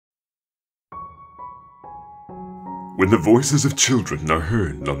when the voices of children are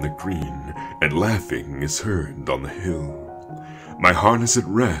heard on the green, and laughing is heard on the hill. My heart is at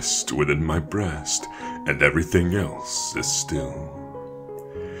rest within my breast, and everything else is still.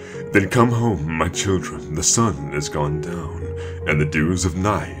 Then come home, my children, the sun is gone down, and the dews of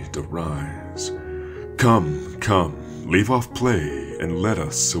night arise. Come, come, leave off play, and let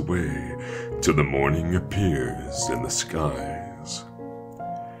us away, till the morning appears in the skies.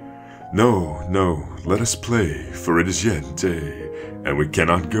 No, no, let us play, for it is yet day, and we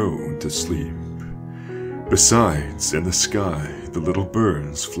cannot go to sleep. Besides, in the sky the little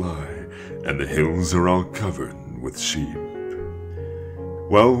birds fly, and the hills are all covered with sheep.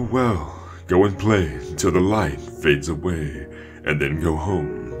 Well, well, go and play till the light fades away, and then go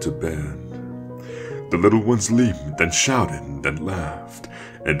home to bed. The little ones leaped and shouted and laughed,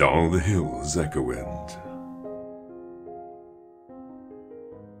 and all the hills echoed.